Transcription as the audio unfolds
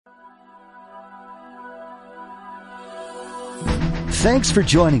Thanks for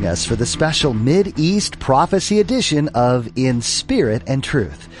joining us for the special Mid-East Prophecy edition of In Spirit and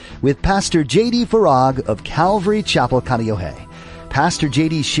Truth with Pastor J.D. Farag of Calvary Chapel, Kaneohe. Pastor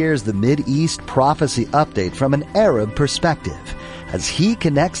J.D. shares the Mid-East Prophecy update from an Arab perspective as he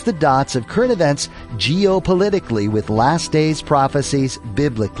connects the dots of current events geopolitically with last days prophecies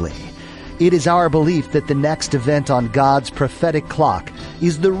biblically. It is our belief that the next event on God's prophetic clock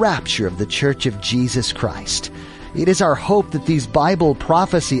is the rapture of the Church of Jesus Christ. It is our hope that these Bible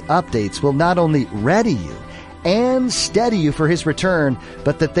prophecy updates will not only ready you and steady you for His return,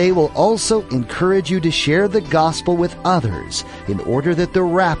 but that they will also encourage you to share the gospel with others in order that the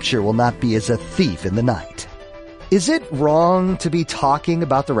rapture will not be as a thief in the night. Is it wrong to be talking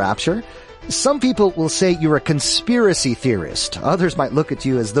about the rapture? Some people will say you're a conspiracy theorist. Others might look at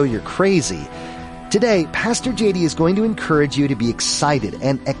you as though you're crazy. Today, Pastor J.D. is going to encourage you to be excited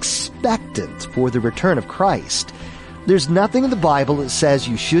and expectant for the return of Christ. There's nothing in the Bible that says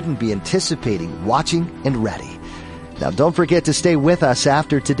you shouldn't be anticipating, watching, and ready. Now, don't forget to stay with us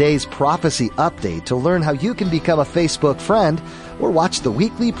after today's prophecy update to learn how you can become a Facebook friend or watch the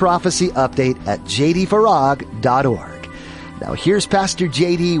weekly prophecy update at jdfarag.org. Now, here's Pastor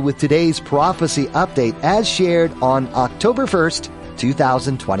J.D. with today's prophecy update as shared on October 1st,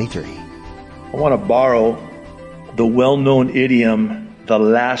 2023. I want to borrow the well-known idiom, the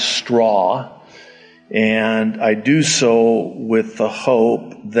last straw, and I do so with the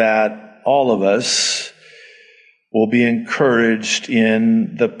hope that all of us will be encouraged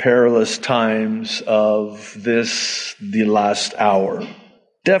in the perilous times of this, the last hour.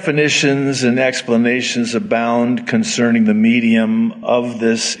 Definitions and explanations abound concerning the medium of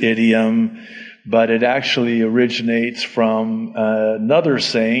this idiom, but it actually originates from another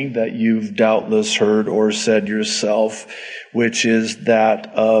saying that you've doubtless heard or said yourself, which is that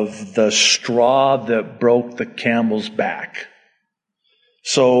of the straw that broke the camel's back.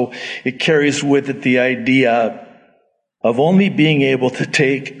 So it carries with it the idea of only being able to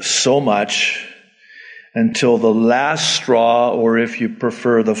take so much until the last straw, or if you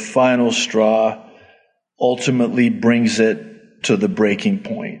prefer, the final straw, ultimately brings it to the breaking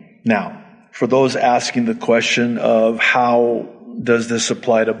point. Now, for those asking the question of how does this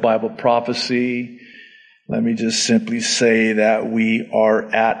apply to Bible prophecy, let me just simply say that we are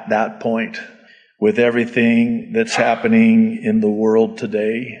at that point with everything that's happening in the world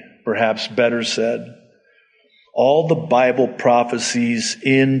today. Perhaps better said, all the Bible prophecies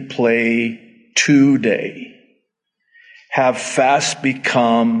in play today have fast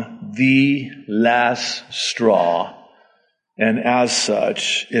become the last straw. And as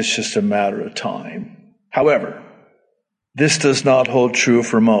such, it's just a matter of time. However, this does not hold true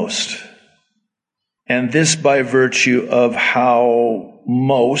for most. And this by virtue of how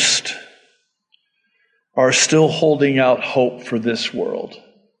most are still holding out hope for this world.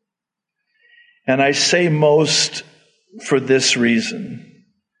 And I say most for this reason.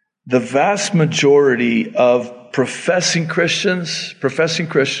 The vast majority of professing Christians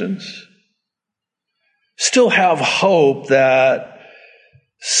still have hope that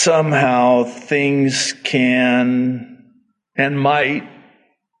somehow things can and might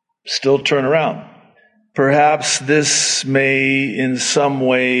still turn around. Perhaps this may in some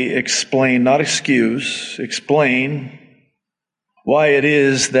way explain, not excuse, explain why it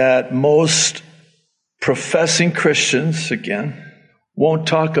is that most professing Christians, again, won't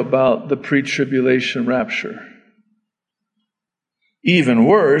talk about the pre-tribulation rapture. Even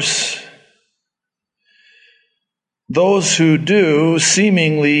worse, those who do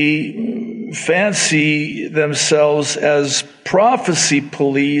seemingly fancy themselves as prophecy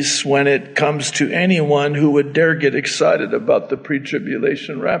police when it comes to anyone who would dare get excited about the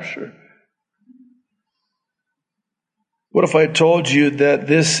pre-tribulation rapture. What if I told you that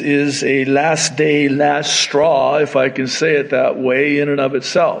this is a last day, last straw, if I can say it that way, in and of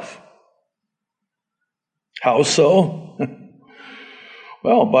itself? How so?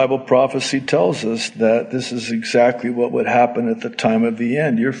 Well, Bible prophecy tells us that this is exactly what would happen at the time of the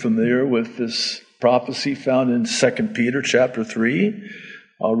end. You're familiar with this prophecy found in 2 Peter chapter 3.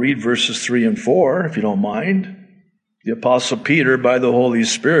 I'll read verses 3 and 4, if you don't mind. The Apostle Peter, by the Holy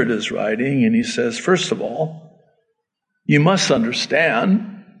Spirit, is writing, and he says, first of all, you must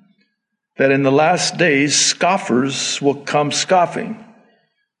understand that in the last days, scoffers will come scoffing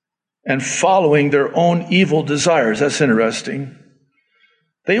and following their own evil desires. That's interesting.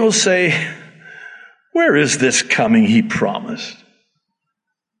 They will say, where is this coming he promised?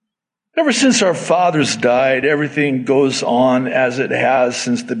 Ever since our fathers died, everything goes on as it has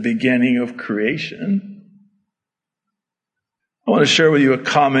since the beginning of creation. I want to share with you a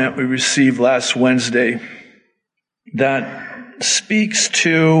comment we received last Wednesday that speaks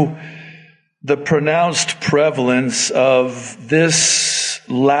to the pronounced prevalence of this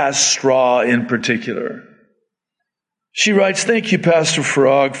last straw in particular. She writes, "Thank you, Pastor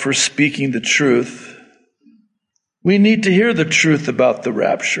Farag, for speaking the truth. We need to hear the truth about the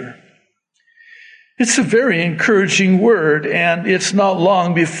rapture. It's a very encouraging word, and it's not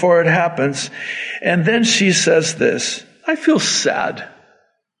long before it happens." And then she says this, "I feel sad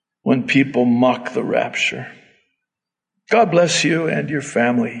when people mock the rapture." God bless you and your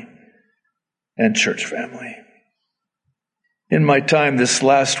family and church family. In my time this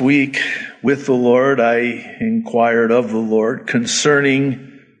last week with the Lord, I inquired of the Lord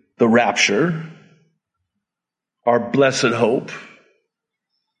concerning the rapture, our blessed hope,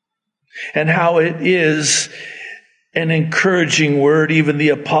 and how it is an encouraging word. Even the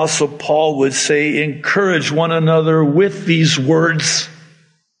Apostle Paul would say, encourage one another with these words.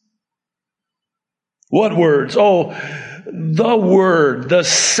 What words? Oh, the word, the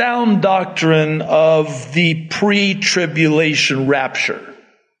sound doctrine of the pre-tribulation rapture.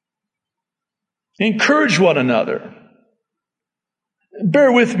 Encourage one another.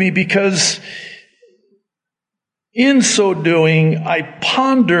 Bear with me, because in so doing, I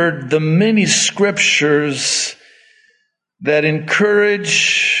pondered the many scriptures that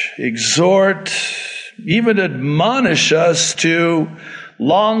encourage, exhort, even admonish us to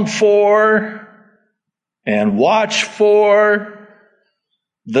long for and watch for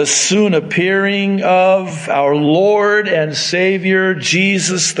the soon appearing of our Lord and Savior,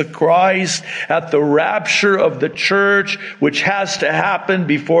 Jesus the Christ, at the rapture of the church, which has to happen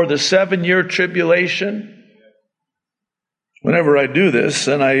before the 7-year tribulation. Whenever I do this,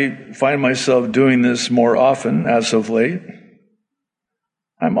 and I find myself doing this more often as of late,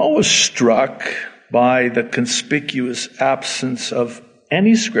 I'm always struck by the conspicuous absence of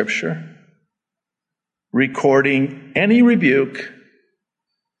any scripture recording any rebuke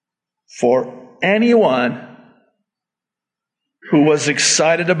for anyone who was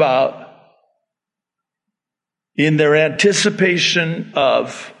excited about, in their anticipation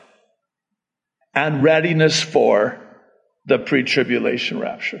of and readiness for the pre-tribulation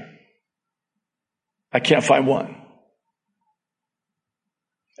rapture. I can't find one.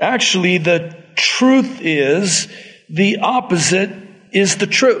 Actually, the truth is the opposite is the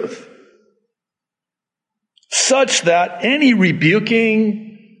truth, such that any rebuking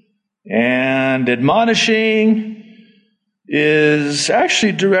and admonishing is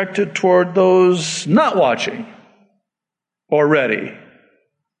actually directed toward those not watching or ready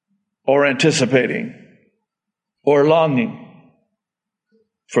or anticipating or longing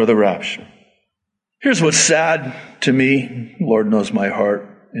for the rapture. Here's what's sad to me. Lord knows my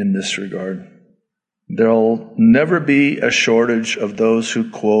heart in this regard. There'll never be a shortage of those who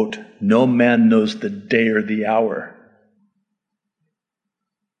quote, "No man knows the day or the hour."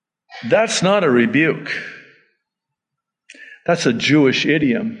 That's not a rebuke. That's a Jewish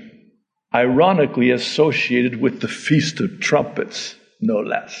idiom, ironically associated with the Feast of Trumpets, no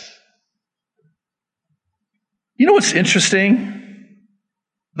less. You know what's interesting?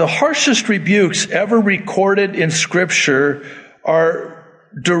 The harshest rebukes ever recorded in Scripture are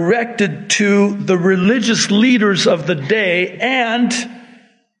directed to the religious leaders of the day and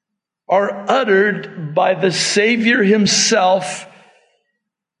are uttered by the Savior himself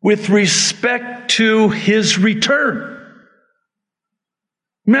with respect to his return.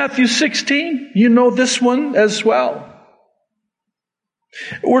 Matthew 16, you know this one as well.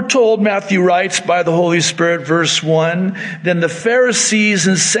 We're told, Matthew writes by the Holy Spirit, verse 1, then the Pharisees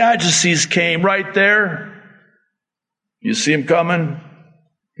and Sadducees came right there. You see them coming?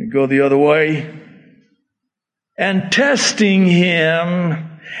 You go the other way. And testing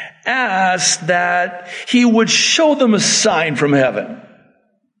him, asked that he would show them a sign from heaven.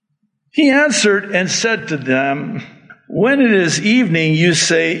 He answered and said to them, when it is evening, you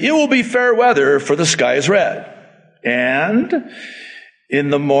say, it will be fair weather, for the sky is red. And in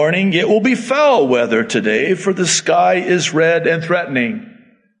the morning, it will be foul weather today, for the sky is red and threatening.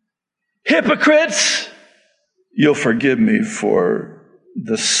 Hypocrites! You'll forgive me for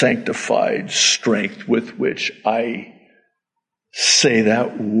the sanctified strength with which I say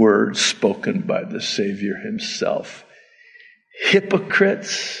that word spoken by the Savior himself.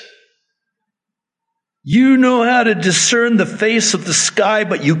 Hypocrites! You know how to discern the face of the sky,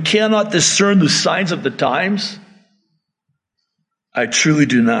 but you cannot discern the signs of the times? I truly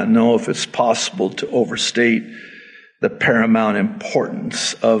do not know if it's possible to overstate the paramount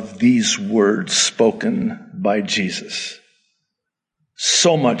importance of these words spoken by Jesus.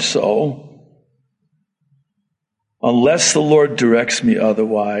 So much so, unless the Lord directs me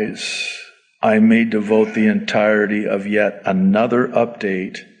otherwise, I may devote the entirety of yet another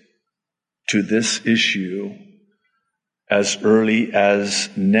update to this issue as early as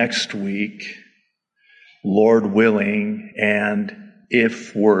next week, Lord willing, and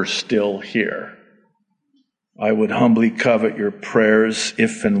if we're still here. I would humbly covet your prayers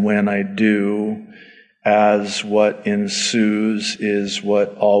if and when I do, as what ensues is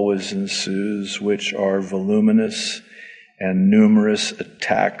what always ensues, which are voluminous and numerous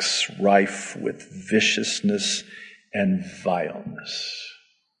attacks rife with viciousness and vileness.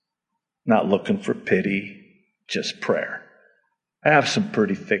 Not looking for pity, just prayer. I have some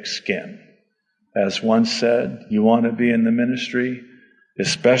pretty thick skin. As one said, you want to be in the ministry,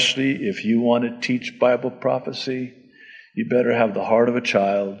 especially if you want to teach Bible prophecy, you better have the heart of a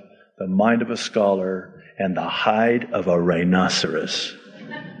child, the mind of a scholar, and the hide of a rhinoceros.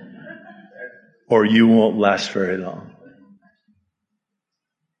 Or you won't last very long.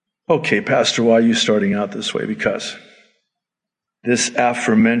 Okay, Pastor, why are you starting out this way? Because this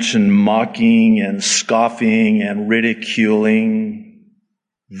aforementioned mocking and scoffing and ridiculing,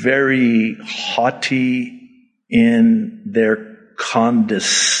 very haughty in their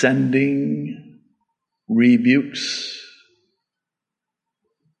condescending rebukes,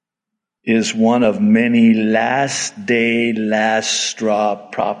 is one of many last day, last straw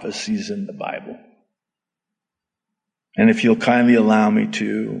prophecies in the Bible. And if you'll kindly allow me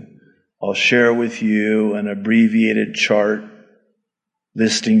to, I'll share with you an abbreviated chart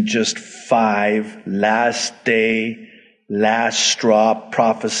listing just 5 last day, last straw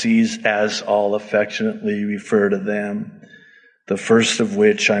prophecies, as I'll affectionately refer to them. The first of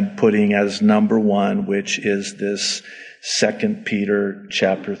which I'm putting as number 1, which is this 2 Peter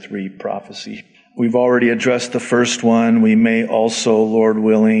chapter 3 prophecy. We've already addressed the first one. We may also, Lord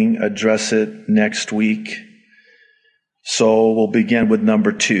willing, address it next week. So we'll begin with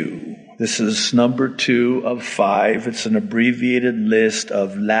number 2. This is number 2 of 5. It's an abbreviated list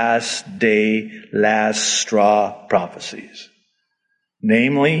of last day, last straw prophecies.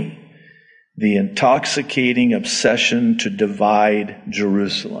 Namely, the intoxicating obsession to divide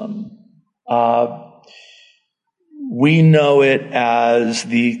Jerusalem. We know it as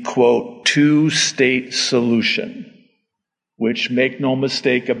the, quote, two-state solution, which, make no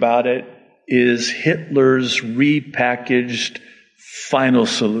mistake about it, is Hitler's repackaged final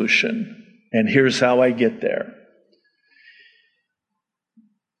solution. And here's how I get there.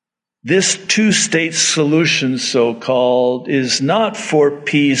 This two-state solution, so-called, is not for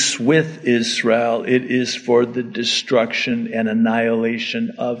peace with Israel. It is for the destruction and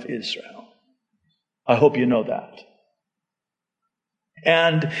annihilation of Israel. I hope you know that.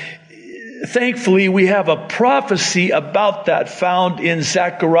 And thankfully, we have a prophecy about that found in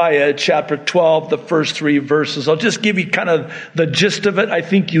Zechariah chapter 12, the first 3 verses. I'll just give you kind of the gist of it. I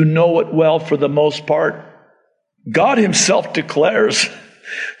think you know it well for the most part. God himself declares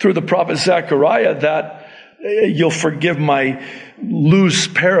through the prophet Zechariah that, you'll forgive my loose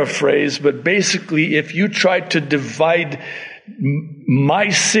paraphrase, but basically, if you try to divide my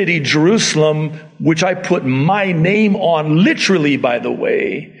city, Jerusalem, which I put my name on, literally, by the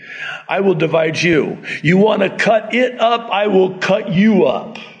way, I will divide you. You want to cut it up, I will cut you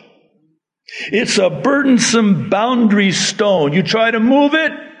up. It's a burdensome boundary stone. You try to move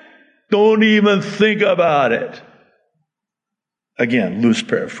it, don't even think about it. Again, loose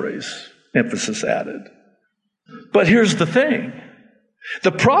paraphrase, emphasis added. But here's the thing.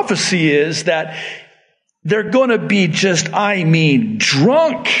 The prophecy is that they're going to be just,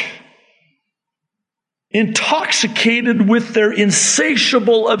 drunk, intoxicated with their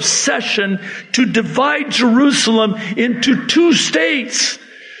insatiable obsession to divide Jerusalem into 2 states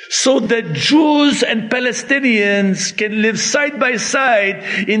so that Jews and Palestinians can live side by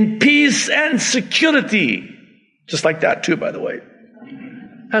side in peace and security. Just like that too, by the way.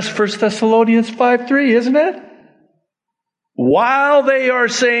 That's 1 Thessalonians 5:3, isn't it? While they are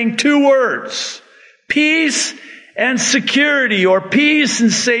saying 2 words, peace and security, or peace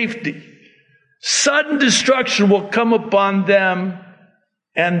and safety, sudden destruction will come upon them,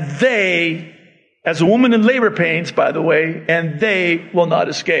 and they, as a woman in labor pains, by the way, and they will not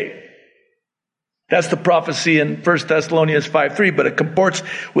escape. That's the prophecy in 1 Thessalonians 5:3, but it comports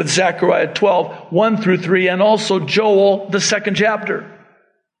with Zechariah 12, 1-3, and also Joel, the 2nd chapter.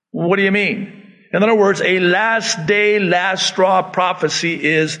 What do you mean? In other words, a last day, last straw prophecy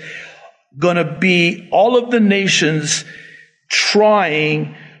is going to be all of the nations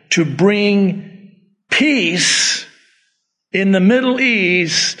trying to bring peace in the Middle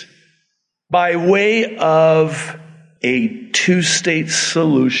East by way of a 2-state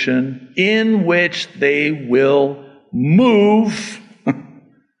solution in which they will move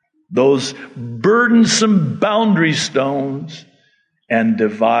those burdensome boundary stones, and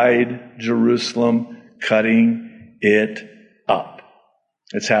divide Jerusalem, cutting it up.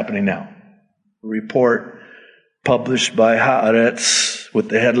 It's happening now. A report published by Haaretz with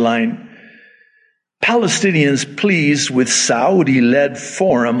the headline, Palestinians pleased with Saudi-led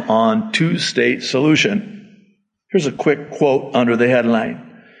forum on two-state solution. Here's a quick quote under the headline.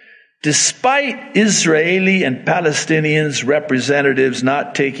 Despite Israeli and Palestinians representatives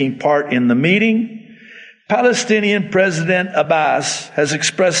not taking part in the meeting, Palestinian President Abbas has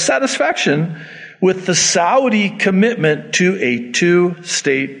expressed satisfaction with the Saudi commitment to a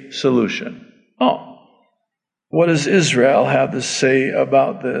two-state solution. Oh, what does Israel have to say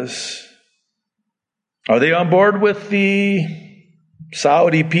about this? Are they on board with the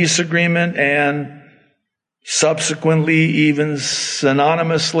Saudi peace agreement and subsequently, even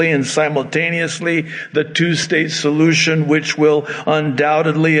synonymously and simultaneously, the two-state solution, which will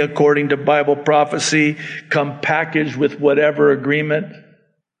undoubtedly, according to Bible prophecy, come packaged with whatever agreement?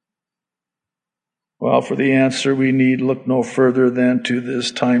 Well, for the answer, we need look no further than to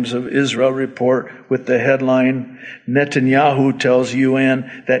this Times of Israel report with the headline, Netanyahu tells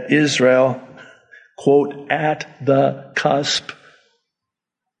UN that Israel, quote, at the cusp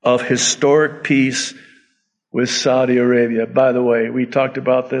of historic peace with Saudi Arabia. By the way, we talked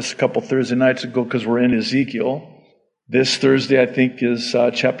about this a couple Thursday nights ago because we're in Ezekiel. This Thursday, I think, is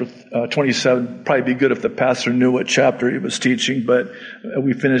chapter 27. Probably be good if the pastor knew what chapter he was teaching, but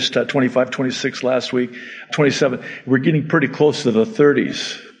we finished 25, 26 last week. 27. We're getting pretty close to the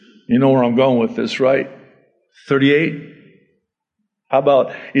 30s. You know where I'm going with this, right? 38? How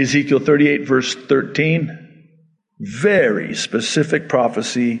about Ezekiel 38, verse 13? Very specific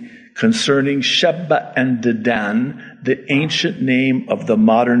prophecy concerning Sheba and Dedan, the ancient name of the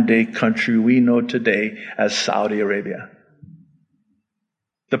modern-day country we know today as Saudi Arabia.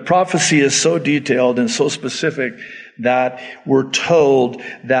 The prophecy is so detailed and so specific that we're told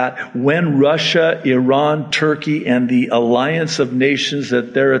that when Russia, Iran, Turkey, and the alliance of nations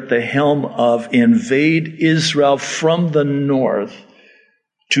that they're at the helm of invade Israel from the north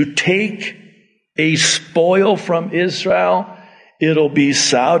to take a spoil from Israel, it'll be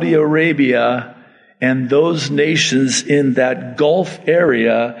Saudi Arabia and those nations in that Gulf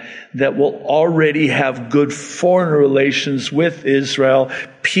area that will already have good foreign relations with Israel,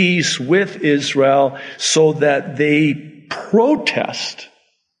 peace with Israel, so that they protest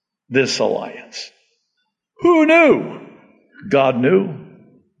this alliance. Who knew? God knew.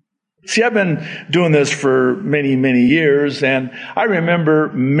 See, I've been doing this for many, many years, and I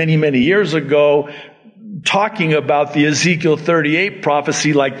remember many, many years ago talking about the Ezekiel 38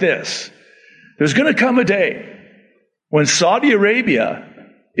 prophecy like this. There's going to come a day when Saudi Arabia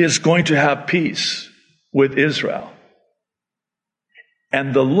is going to have peace with Israel.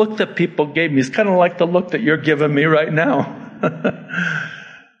 And the look that people gave me is kind of like the look that you're giving me right now.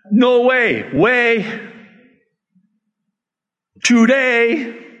 No way.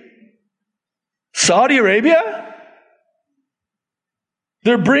 Today, Saudi Arabia?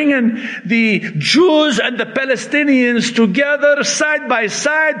 They're bringing the Jews and the Palestinians together side by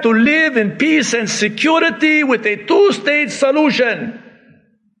side to live in peace and security with a two-state solution.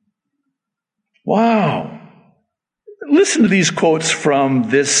 Wow. Listen to these quotes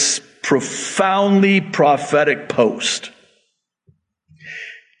from this profoundly prophetic post.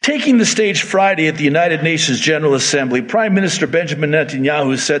 Taking the stage Friday at the United Nations General Assembly, Prime Minister Benjamin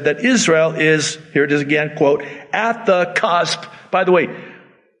Netanyahu said that Israel is, here it is again, quote, at the cusp. By the way,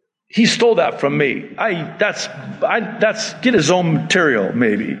 he stole that from me. That's get his own material,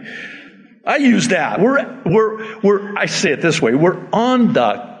 maybe. I use that. I say it this way. We're on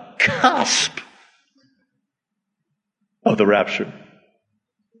the cusp of the rapture.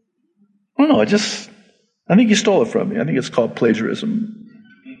 Oh no, I think he stole it from me. I think it's called plagiarism.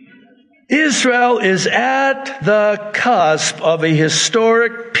 Israel is at the cusp of a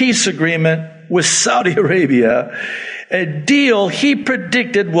historic peace agreement with Saudi Arabia, a deal he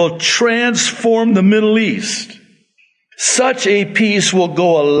predicted will transform the Middle East. Such a peace will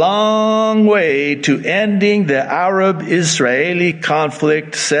go a long way to ending the Arab-Israeli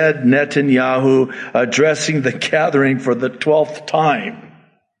conflict, said Netanyahu, addressing the gathering for the 12th time.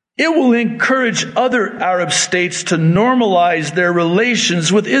 It will encourage other Arab states to normalize their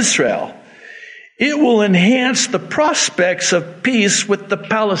relations with Israel. It will enhance the prospects of peace with the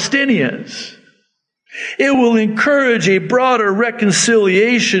Palestinians. It will encourage a broader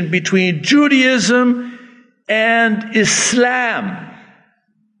reconciliation between Judaism and Islam,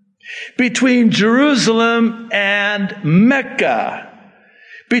 between Jerusalem and Mecca,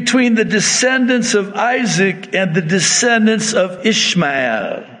 between the descendants of Isaac and the descendants of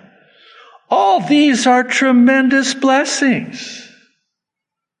Ishmael. All these are tremendous blessings.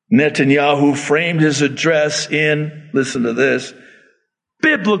 Netanyahu framed his address in, listen to this,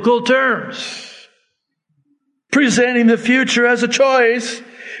 biblical terms, presenting the future as a choice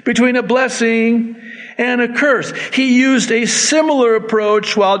between a blessing and a curse. He used a similar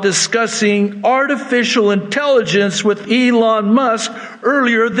approach while discussing artificial intelligence with Elon Musk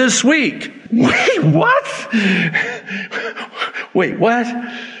earlier this week. Wait, what? Wait, what?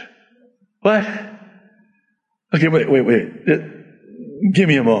 What? Okay, wait. Give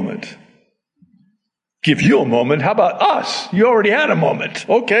me a moment. Give you a moment? How about us? You already had a moment.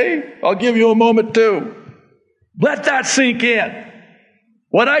 Okay, I'll give you a moment too. Let that sink in.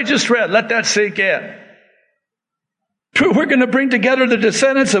 What I just read, let that sink in. We're going to bring together the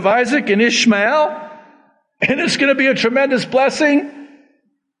descendants of Isaac and Ishmael, and it's going to be a tremendous blessing.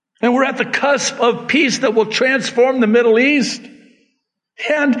 And we're at the cusp of peace that will transform the Middle East.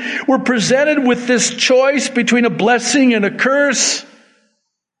 And we're presented with this choice between a blessing and a curse,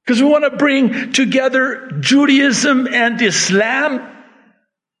 because we want to bring together Judaism and Islam.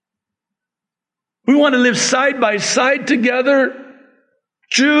 We want to live side by side together,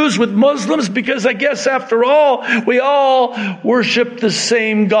 Jews with Muslims, because I guess after all, we all worship the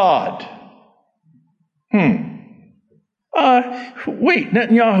same God. Wait,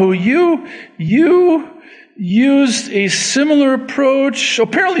 Netanyahu, you used a similar approach.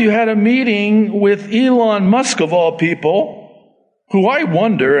 Apparently you had a meeting with Elon Musk of all people, who I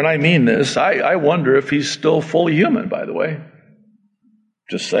wonder, and I mean this, I wonder if he's still fully human, by the way.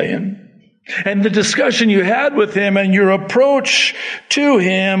 Just saying. And the discussion you had with him and your approach to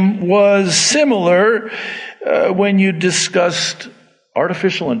him was similar when you discussed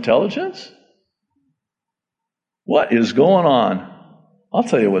artificial intelligence? What is going on? I'll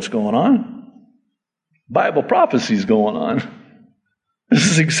tell you what's going on. Bible prophecy is going on. This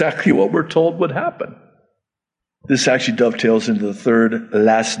is exactly what we're told would happen. This actually dovetails into the third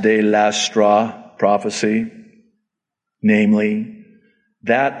last day, last straw prophecy, namely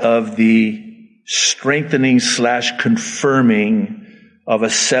that of the strengthening / confirming of a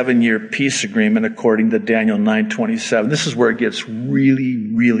 7-year peace agreement according to Daniel 9:27. This is where it gets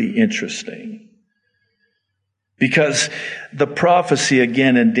really, really interesting. Because the prophecy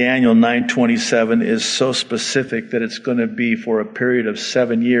again in Daniel 9:27 is so specific that it's going to be for a period of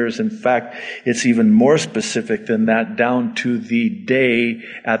 7 years. In fact, it's even more specific than that, down to the day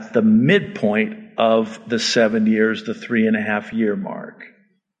at the midpoint of the 7 years, the 3.5-year mark,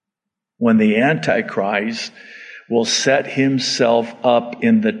 when the Antichrist will set himself up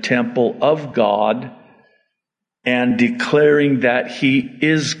in the temple of God and declaring that he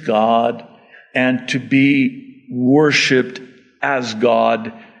is God and to be worshipped as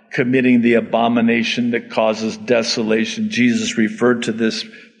God, committing the abomination that causes desolation. Jesus referred to this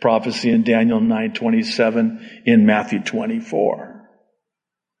prophecy in Daniel 9:27 in Matthew 24.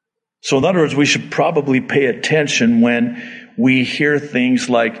 So in other words, we should probably pay attention when we hear things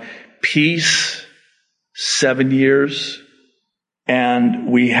like peace, 7 years, and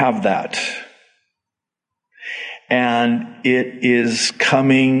we have that. And it is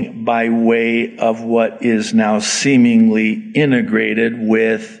coming by way of what is now seemingly integrated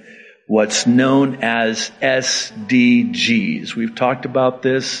with what's known as SDGs. We've talked about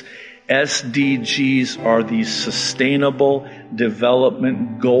this. SDGs are the Sustainable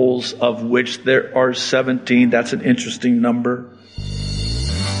Development Goals, of which there are 17. That's an interesting number.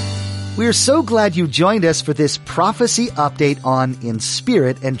 We're so glad you joined us for this prophecy update on In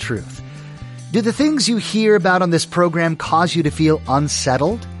Spirit and Truth. Do the things you hear about on this program cause you to feel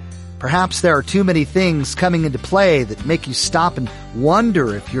unsettled? Perhaps there are too many things coming into play that make you stop and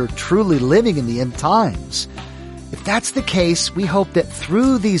wonder if you're truly living in the end times. If that's the case, we hope that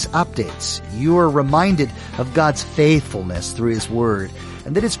through these updates, you are reminded of God's faithfulness through His Word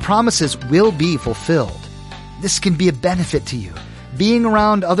and that His promises will be fulfilled. This can be a benefit to you. Being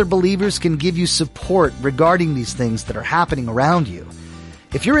around other believers can give you support regarding these things that are happening around you.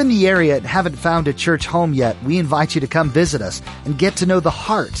 If you're in the area and haven't found a church home yet, we invite you to come visit us and get to know the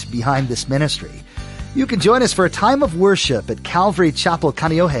heart behind this ministry. You can join us for a time of worship at Calvary Chapel,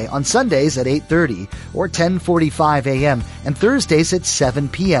 Kaneohe on Sundays at 8:30 or 10:45 a.m. and Thursdays at 7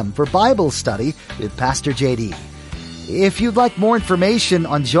 p.m. for Bible study with Pastor JD. If you'd like more information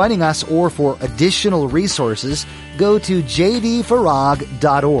on joining us or for additional resources, go to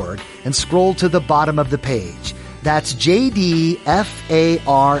jdfarag.org and scroll to the bottom of the page. That's jdfarag.org.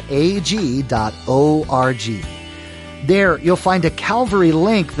 There, you'll find a Calvary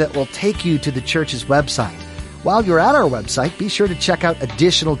link that will take you to the church's website. While you're at our website, be sure to check out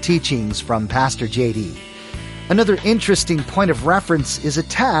additional teachings from Pastor JD. Another interesting point of reference is a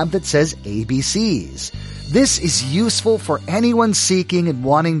tab that says ABCs. This is useful for anyone seeking and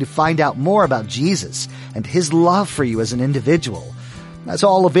wanting to find out more about Jesus and His love for you as an individual. That's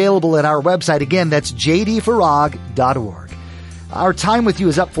all available at our website. Again, that's jdfarag.org. Our time with you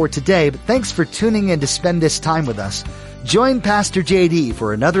is up for today, but thanks for tuning in to spend this time with us. Join Pastor JD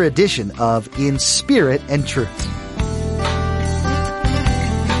for another edition of In Spirit and Truth.